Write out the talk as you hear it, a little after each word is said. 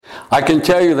I can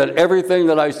tell you that everything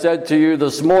that I said to you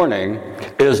this morning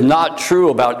is not true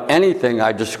about anything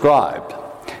I described.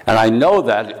 And I know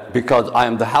that because I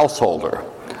am the householder.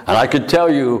 And I could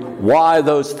tell you why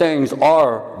those things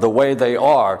are the way they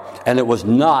are, and it was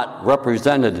not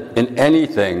represented in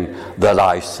anything that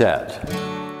I said.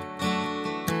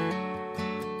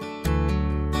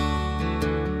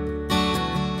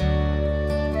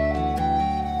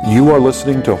 You are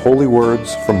listening to Holy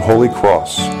Words from Holy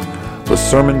Cross, the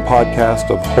sermon podcast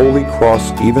of Holy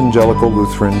Cross Evangelical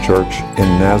Lutheran Church in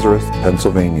Nazareth,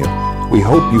 Pennsylvania. We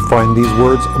hope you find these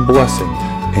words a blessing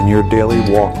in your daily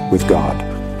walk with God.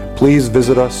 Please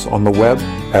visit us on the web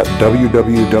at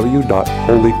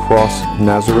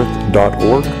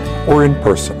www.holycrossnazareth.org or in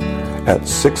person at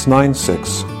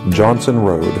 696 Johnson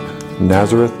Road,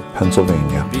 Nazareth,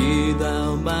 Pennsylvania. Be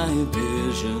thou my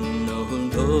vision, O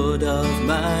Lord of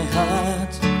my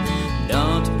heart.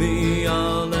 Not be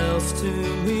all else to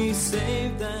me,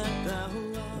 save that thou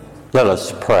art. Let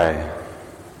us pray.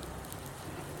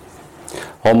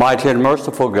 Almighty and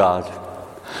merciful God,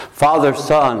 Father,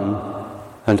 Son,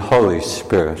 and Holy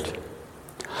Spirit,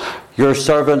 your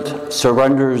servant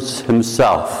surrenders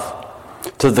himself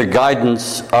to the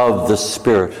guidance of the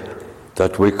Spirit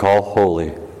that we call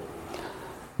holy.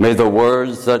 May the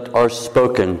words that are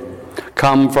spoken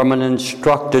come from an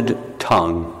instructed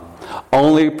tongue,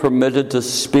 only permitted to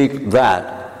speak that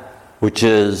which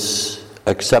is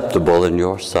acceptable in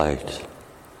your sight.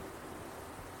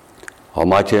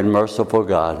 Almighty and merciful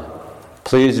God,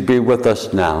 please be with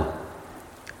us now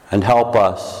and help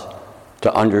us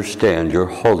to understand your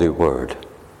holy word.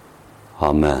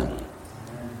 Amen.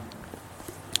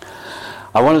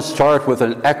 I want to start with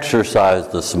an exercise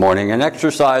this morning, an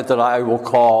exercise that I will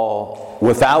call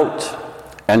without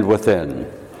and within.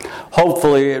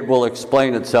 Hopefully it will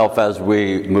explain itself as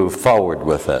we move forward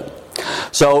with it.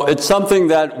 So it's something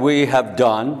that we have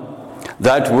done,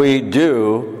 that we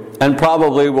do, and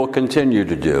probably will continue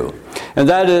to do. And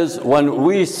that is when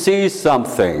we see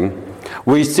something,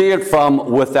 we see it from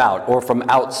without or from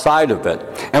outside of it,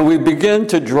 and we begin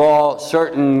to draw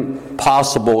certain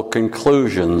possible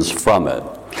conclusions from it.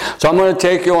 So I'm going to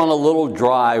take you on a little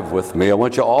drive with me. I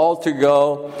want you all to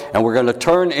go, and we're going to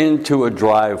turn into a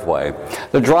driveway.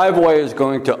 The driveway is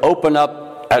going to open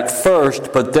up at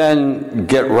first, but then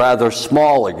get rather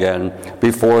small again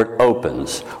before it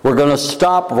opens. We're going to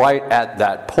stop right at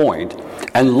that point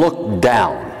and look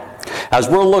down. As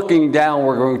we're looking down,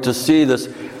 we're going to see this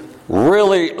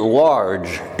really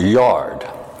large yard.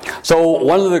 So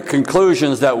one of the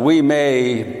conclusions that we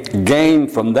may gain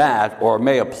from that, or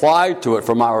may apply to it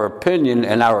from our opinion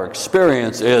and our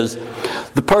experience, is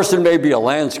the person may be a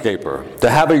landscaper. To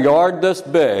have a yard this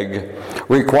big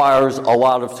requires a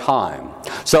lot of time.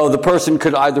 So the person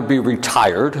could either be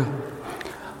retired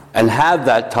and have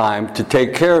that time to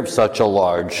take care of such a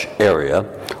large area,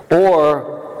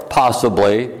 or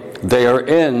possibly they are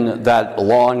in that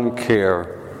lawn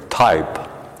care type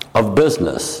of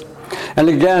business. And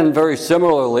again, very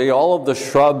similarly, all of the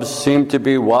shrubs seem to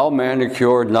be well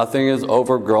manicured. Nothing is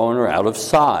overgrown or out of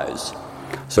size.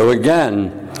 So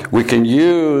again, we can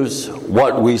use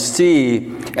what we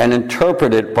see and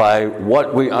interpret it by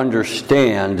what we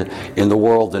understand in the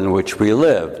world in which we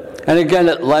live. And again,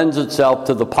 it lends itself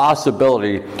to the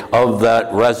possibility of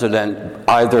that resident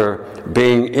either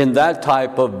being in that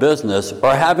type of business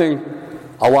or having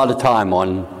a lot of time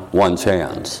on one's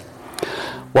hands.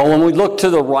 Well, when we look to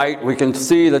the right, we can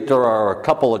see that there are a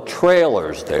couple of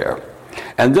trailers there.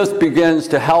 And this begins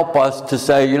to help us to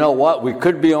say, you know what, we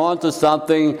could be onto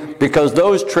something, because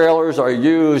those trailers are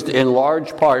used in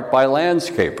large part by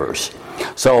landscapers.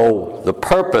 So the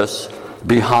purpose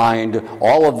behind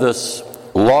all of this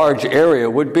large area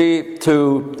would be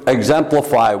to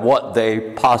exemplify what they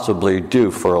possibly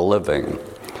do for a living.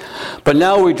 But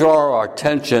now we draw our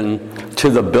attention to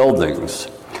the buildings.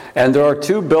 And there are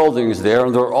two buildings there,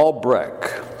 and they're all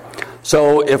brick.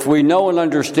 So if we know and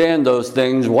understand those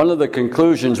things, one of the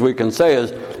conclusions we can say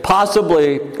is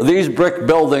possibly these brick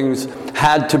buildings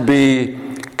had to be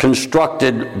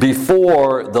constructed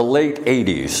before the late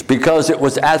 80s, because it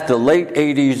was at the late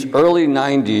 80s, early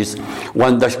 90s,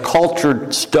 when the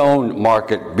cultured stone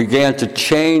market began to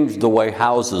change the way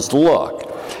houses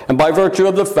look. And by virtue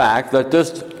of the fact that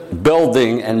this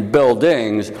building and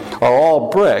buildings are all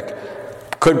brick,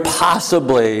 could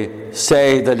possibly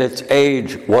say that its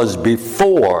age was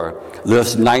before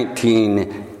this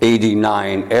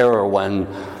 1989 era when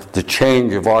the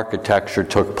change of architecture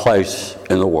took place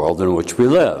in the world in which we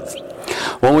live.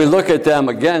 When we look at them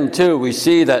again, too, we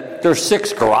see that there's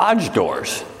 6 garage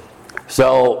doors.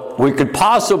 So we could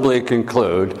possibly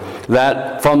conclude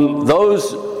that from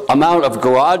those amount of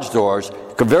garage doors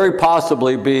could very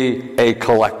possibly be a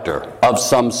collector of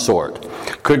some sort.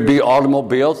 Could be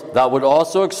automobiles. That would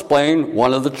also explain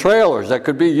one of the trailers that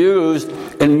could be used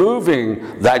in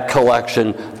moving that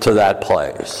collection to that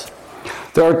place.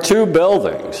 There are two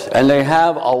buildings, and they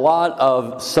have a lot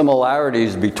of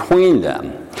similarities between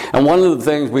them. And one of the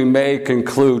things we may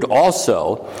conclude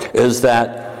also is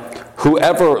that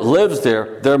whoever lives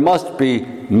there, there must be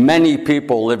many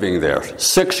people living there.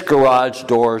 6 garage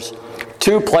doors,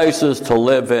 2 places to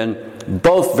live in,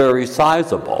 both very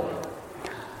sizable.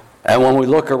 And when we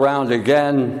look around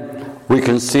again, we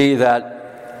can see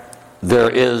that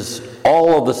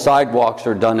all of the sidewalks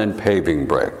are done in paving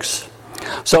bricks.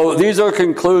 So these are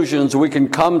conclusions we can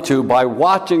come to by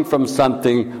watching from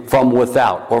something from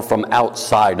without or from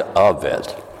outside of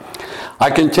it. I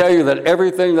can tell you that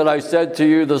everything that I said to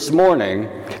you this morning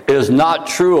is not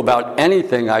true about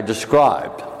anything I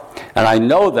described. And I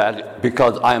know that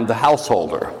because I am the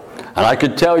householder. And I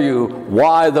could tell you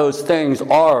why those things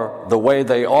are the way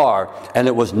they are, and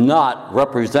it was not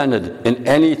represented in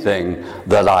anything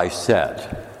that I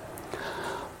said.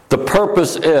 The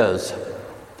purpose is,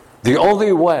 the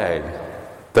only way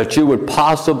that you would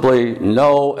possibly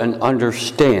know and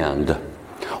understand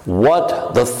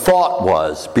what the thought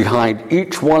was behind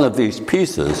each one of these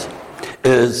pieces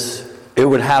is it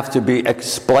would have to be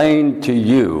explained to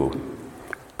you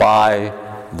by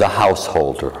the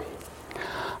householder.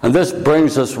 And this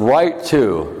brings us right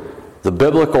to the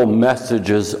biblical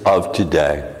messages of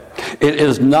today. It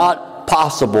is not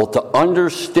possible to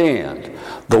understand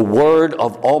the Word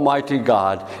of Almighty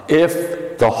God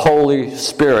if the Holy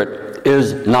Spirit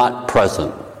is not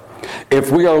present.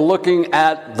 If we are looking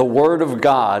at the Word of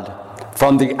God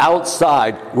from the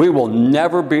outside, we will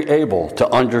never be able to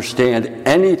understand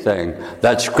anything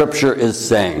that Scripture is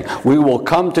saying. We will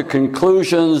come to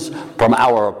conclusions from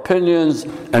our opinions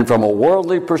and from a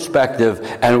worldly perspective,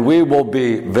 and we will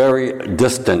be very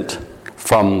distant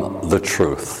from the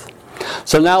truth.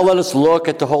 So now let us look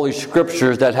at the Holy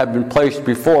Scriptures that have been placed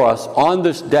before us on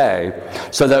this day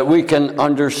so that we can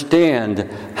understand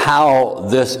how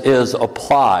this is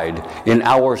applied in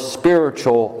our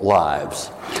spiritual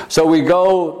lives. So we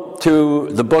go to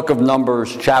the book of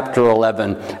Numbers, chapter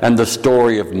 11, and the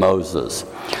story of Moses.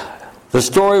 The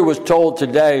story was told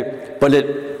today, but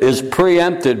it is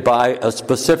preempted by a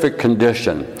specific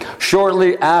condition.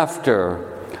 Shortly after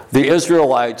the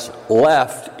Israelites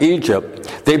left Egypt,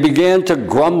 they began to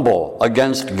grumble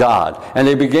against God, and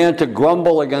they began to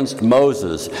grumble against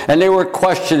Moses, and they were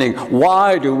questioning,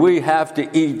 why do we have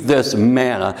to eat this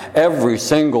manna every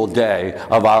single day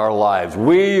of our lives?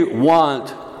 We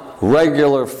want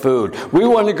regular food. We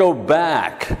want to go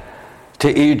back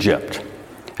to Egypt,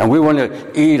 and we want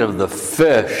to eat of the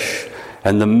fish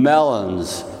and the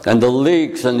melons and the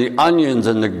leeks and the onions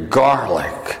and the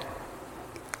garlic.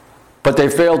 But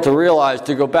they failed to realize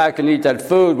to go back and eat that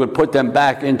food would put them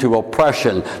back into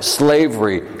oppression,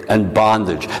 slavery, and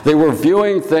bondage. They were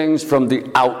viewing things from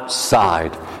the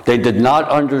outside. They did not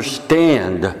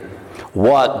understand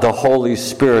what the Holy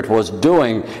Spirit was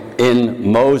doing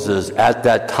in Moses at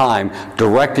that time,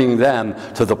 directing them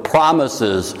to the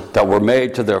promises that were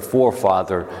made to their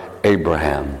forefather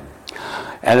Abraham.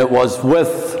 And it was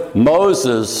with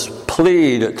Moses'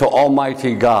 plea to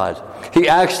Almighty God. He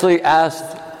actually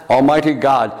asked Almighty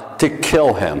God to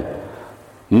kill him.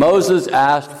 Moses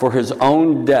asked for his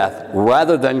own death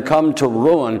rather than come to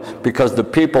ruin because the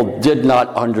people did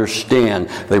not understand.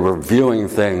 They were viewing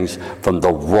things from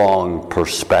the wrong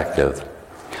perspective.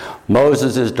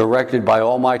 Moses is directed by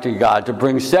Almighty God to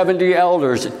bring 70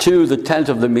 elders to the tent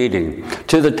of the meeting,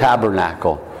 to the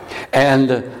tabernacle.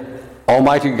 And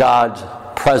Almighty God's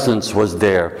presence was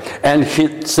there. And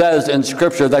it says in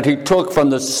Scripture that he took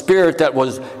from the Spirit that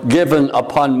was given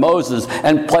upon Moses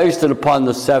and placed it upon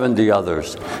the 70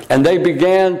 others. And they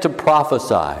began to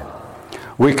prophesy.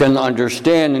 We can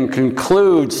understand and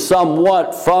conclude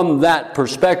somewhat from that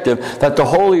perspective that the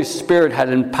Holy Spirit had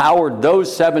empowered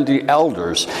those 70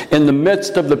 elders in the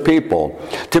midst of the people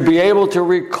to be able to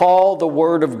recall the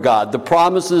Word of God, the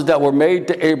promises that were made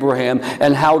to Abraham,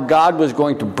 and how God was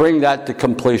going to bring that to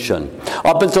completion.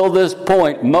 Up until this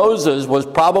point, Moses was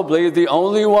probably the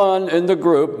only one in the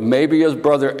group, maybe his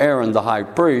brother Aaron, the high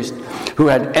priest, who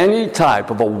had any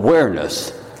type of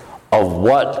awareness of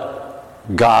what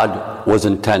God was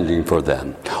intending for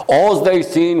them. All they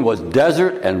seen was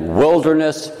desert and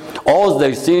wilderness. All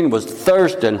they seen was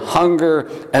thirst and hunger,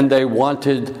 and they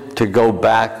wanted to go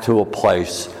back to a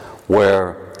place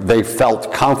where they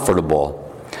felt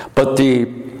comfortable. But the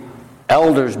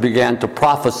elders began to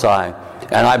prophesy,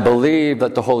 And I believe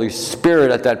that the Holy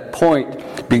Spirit at that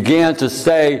point began to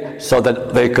say so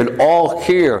that they could all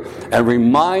hear and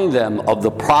remind them of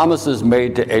the promises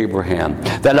made to Abraham.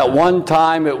 That at one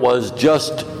time it was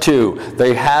just two.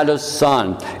 They had a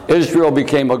son. Israel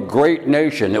became a great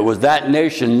nation. It was that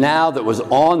nation now that was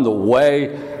on the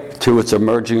way to its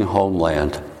emerging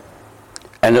homeland.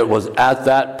 And it was at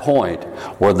that point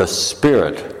where the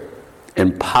Spirit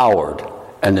empowered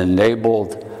and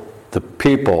enabled the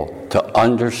people to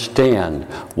understand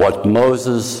what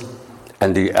Moses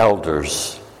and the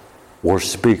elders were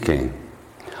speaking.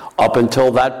 Up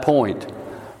until that point,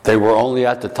 they were only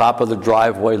at the top of the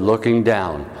driveway looking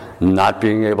down, not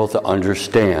being able to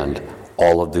understand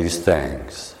all of these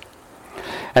things.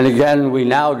 And again, we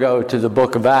now go to the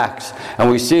book of Acts, and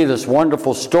we see this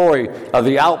wonderful story of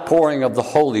the outpouring of the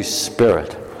Holy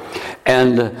Spirit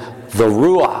and the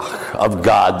Ruach of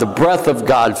God, the breath of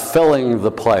God filling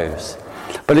the place.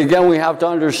 But again, we have to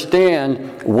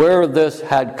understand where this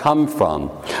had come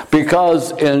from.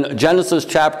 Because in Genesis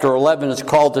chapter 11, it's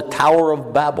called the Tower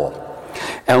of Babel.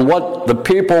 And what the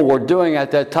people were doing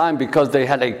at that time, because they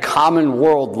had a common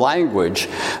world language,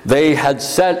 they had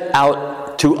set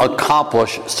out to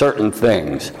accomplish certain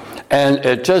things. And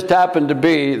it just happened to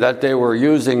be that they were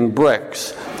using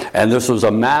bricks. And this was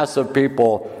a mass of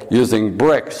people using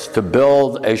bricks to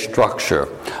build a structure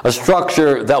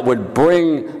that would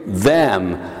bring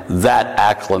them that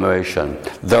acclamation.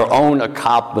 Their own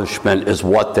accomplishment is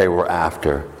what they were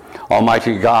after.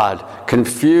 Almighty God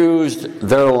confused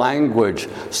their language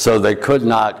so they could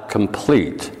not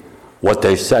complete what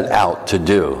they set out to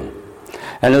do.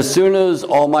 And as soon as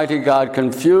Almighty God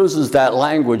confuses that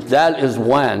language, that is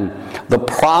when the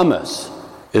promise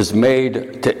is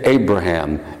made to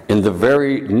Abraham in the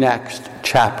very next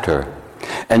chapter.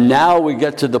 And now we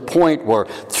get to the point where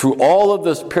through all of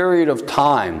this period of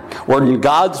time, where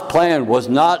God's plan was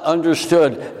not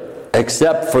understood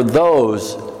except for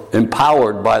those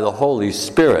empowered by the Holy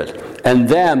Spirit, and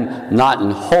them not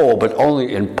in whole but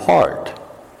only in part.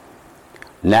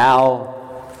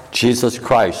 Now Jesus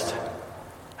Christ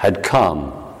had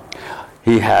come.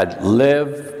 He had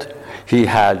lived. He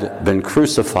had been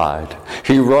crucified.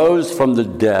 He rose from the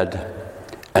dead,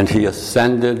 and he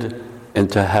ascended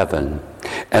into heaven.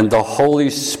 And the Holy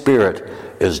Spirit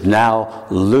is now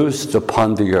loosed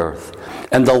upon the earth.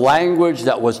 And the language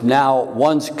that was now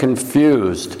once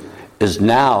confused is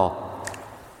now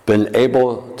been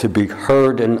able to be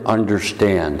heard and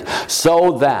understand,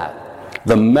 so that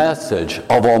the message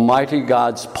of Almighty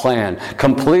God's plan,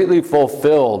 completely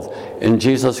fulfilled in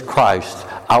Jesus Christ,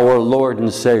 our Lord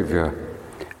and Savior,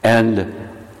 and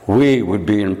we would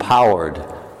be empowered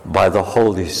by the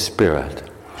Holy Spirit.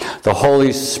 The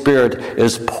Holy Spirit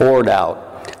is poured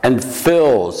out and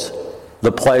fills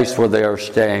the place where they are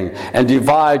staying and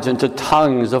divides into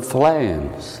tongues of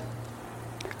flames.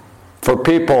 For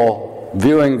people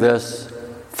viewing this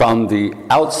from the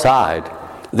outside,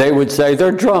 they would say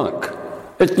they're drunk.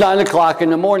 It's 9 o'clock in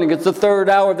the morning. It's the third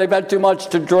hour. They've had too much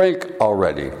to drink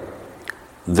already.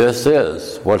 This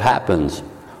is what happens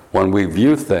when we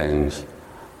view things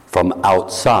from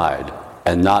outside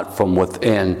and not from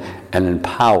within and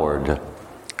empowered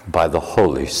by the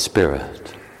Holy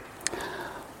Spirit.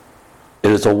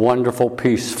 It is a wonderful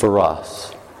peace for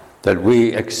us that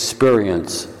we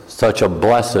experience such a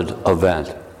blessed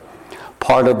event.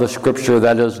 Part of the scripture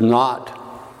that is not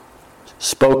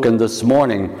spoken this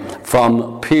morning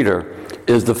from Peter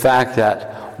is the fact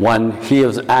that when he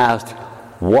is asked,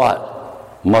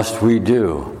 what must we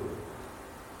do?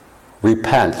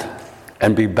 Repent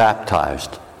and be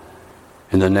baptized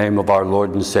in the name of our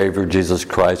Lord and Savior Jesus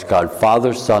Christ, God,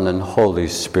 Father, Son, and Holy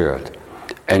Spirit,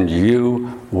 and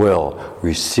you will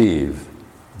receive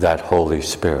that Holy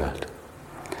Spirit.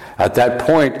 At that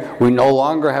point, we no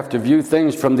longer have to view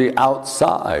things from the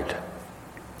outside,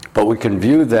 but we can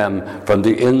view them from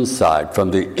the inside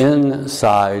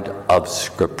of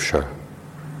Scripture.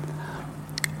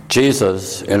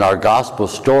 Jesus, in our gospel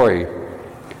story,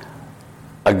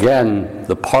 again,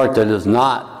 the part that is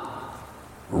not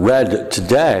read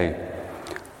today,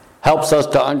 helps us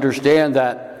to understand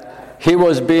that he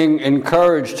was being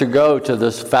encouraged to go to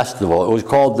this festival. It was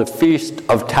called the Feast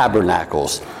of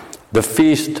Tabernacles, the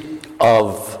Feast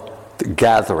of the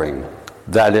Gathering,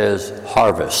 that is,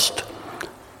 harvest,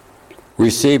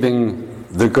 receiving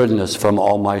the goodness from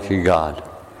Almighty God.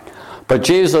 But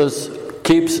Jesus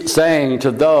keeps saying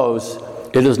to those,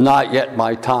 it is not yet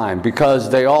my time, because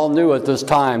they all knew at this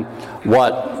time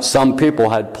what some people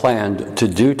had planned to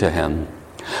do to him.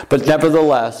 But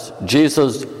nevertheless,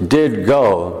 Jesus did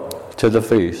go to the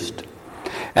feast.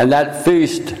 And that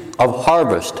feast of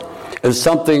harvest is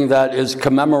something that is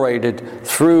commemorated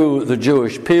through the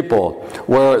Jewish people,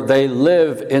 where they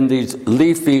live in these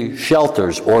leafy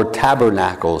shelters or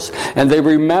tabernacles, and they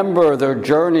remember their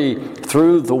journey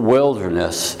through the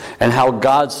wilderness and how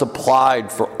God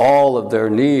supplied for all of their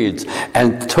needs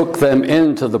and took them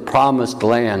into the promised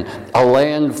land, a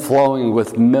land flowing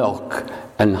with milk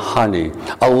and honey,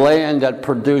 a land that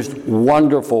produced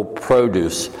wonderful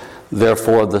produce.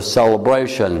 Therefore, the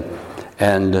celebration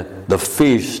and the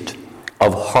feast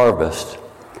of harvest.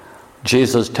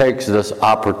 Jesus takes this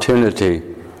opportunity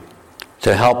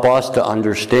to help us to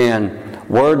understand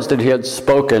words that he had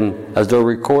spoken as they're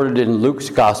recorded in Luke's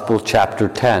Gospel, chapter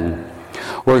 10,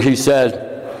 where he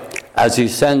said, as he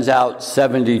sends out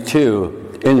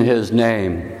 72 in his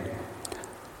name,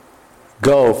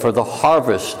 "Go, for the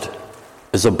harvest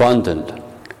is abundant,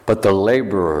 but the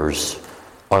laborers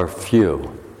are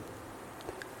few."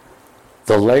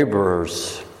 The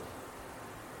laborers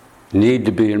need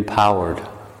to be empowered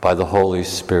by the Holy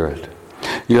Spirit.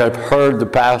 You have heard the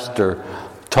pastor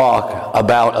talk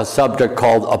about a subject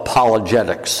called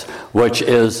apologetics, which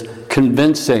is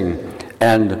convincing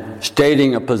and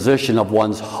stating a position of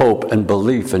one's hope and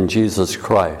belief in Jesus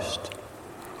Christ.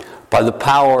 By the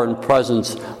power and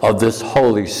presence of this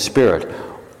Holy Spirit,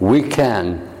 we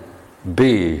can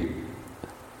be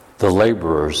the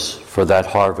laborers for that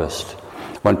harvest.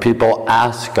 When people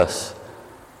ask us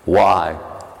why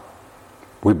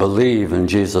we believe in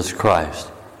Jesus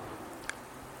Christ,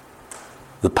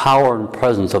 the power and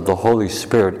presence of the Holy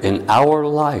Spirit in our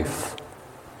life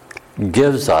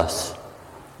gives us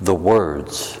the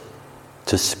words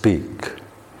to speak.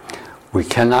 We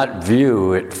cannot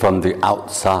view it from the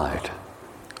outside.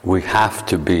 We have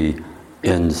to be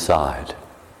inside.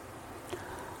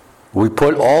 We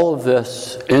put all of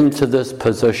this into this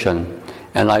position,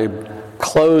 and I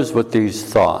close with these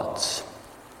thoughts.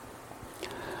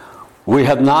 We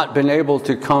have not been able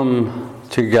to come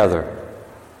together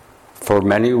for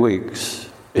many weeks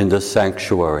in the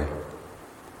sanctuary.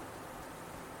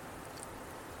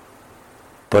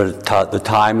 But the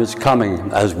time is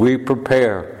coming as we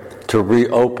prepare to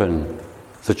reopen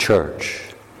the church.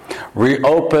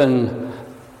 Reopen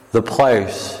the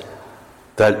place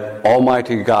that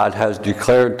Almighty God has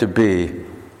declared to be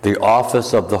the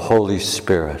office of the Holy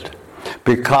Spirit.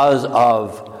 Because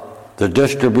of the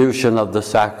distribution of the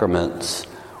sacraments,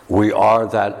 we are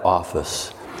that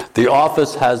office. The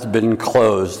office has been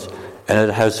closed, and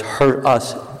it has hurt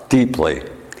us deeply,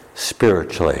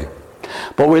 spiritually.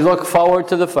 But we look forward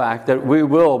to the fact that we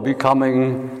will be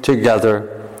coming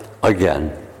together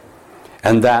again,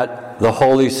 and that the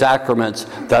holy sacraments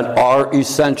that are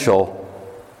essential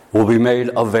will be made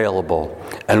available.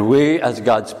 And we, as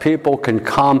God's people, can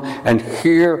come and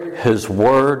hear His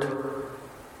Word,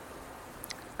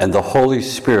 and the Holy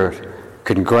Spirit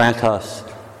can grant us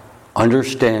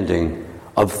understanding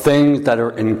of things that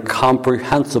are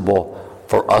incomprehensible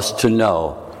for us to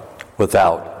know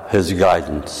without His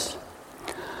guidance.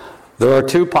 There are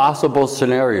two possible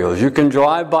scenarios. You can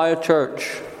drive by a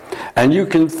church and you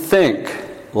can think,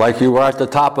 like you were at the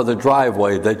top of the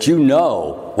driveway, that you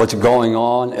know what's going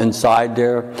on inside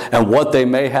there and what they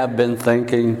may have been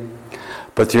thinking.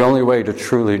 But the only way to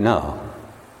truly know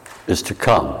is to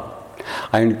come.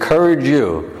 I encourage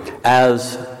you,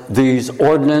 as these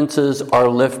ordinances are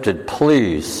lifted,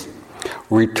 please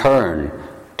return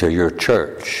to your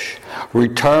church.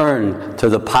 Return to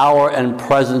the power and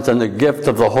presence and the gift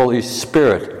of the Holy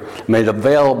Spirit made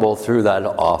available through that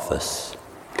office.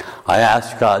 I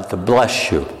ask God to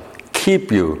bless you,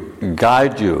 keep you,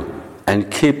 guide you, and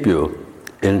keep you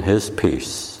in His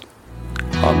peace.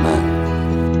 Amen.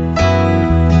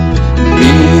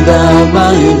 Be thou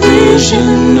my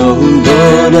vision, O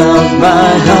Lord of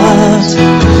my heart.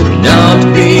 Not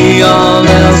be all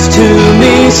else to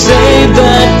me, save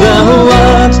that thou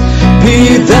art.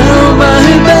 Be thou my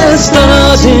best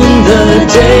thought in the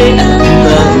day and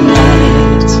the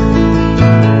night.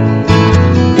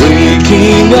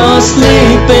 Waking or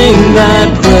sleeping, thy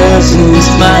presence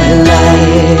my life.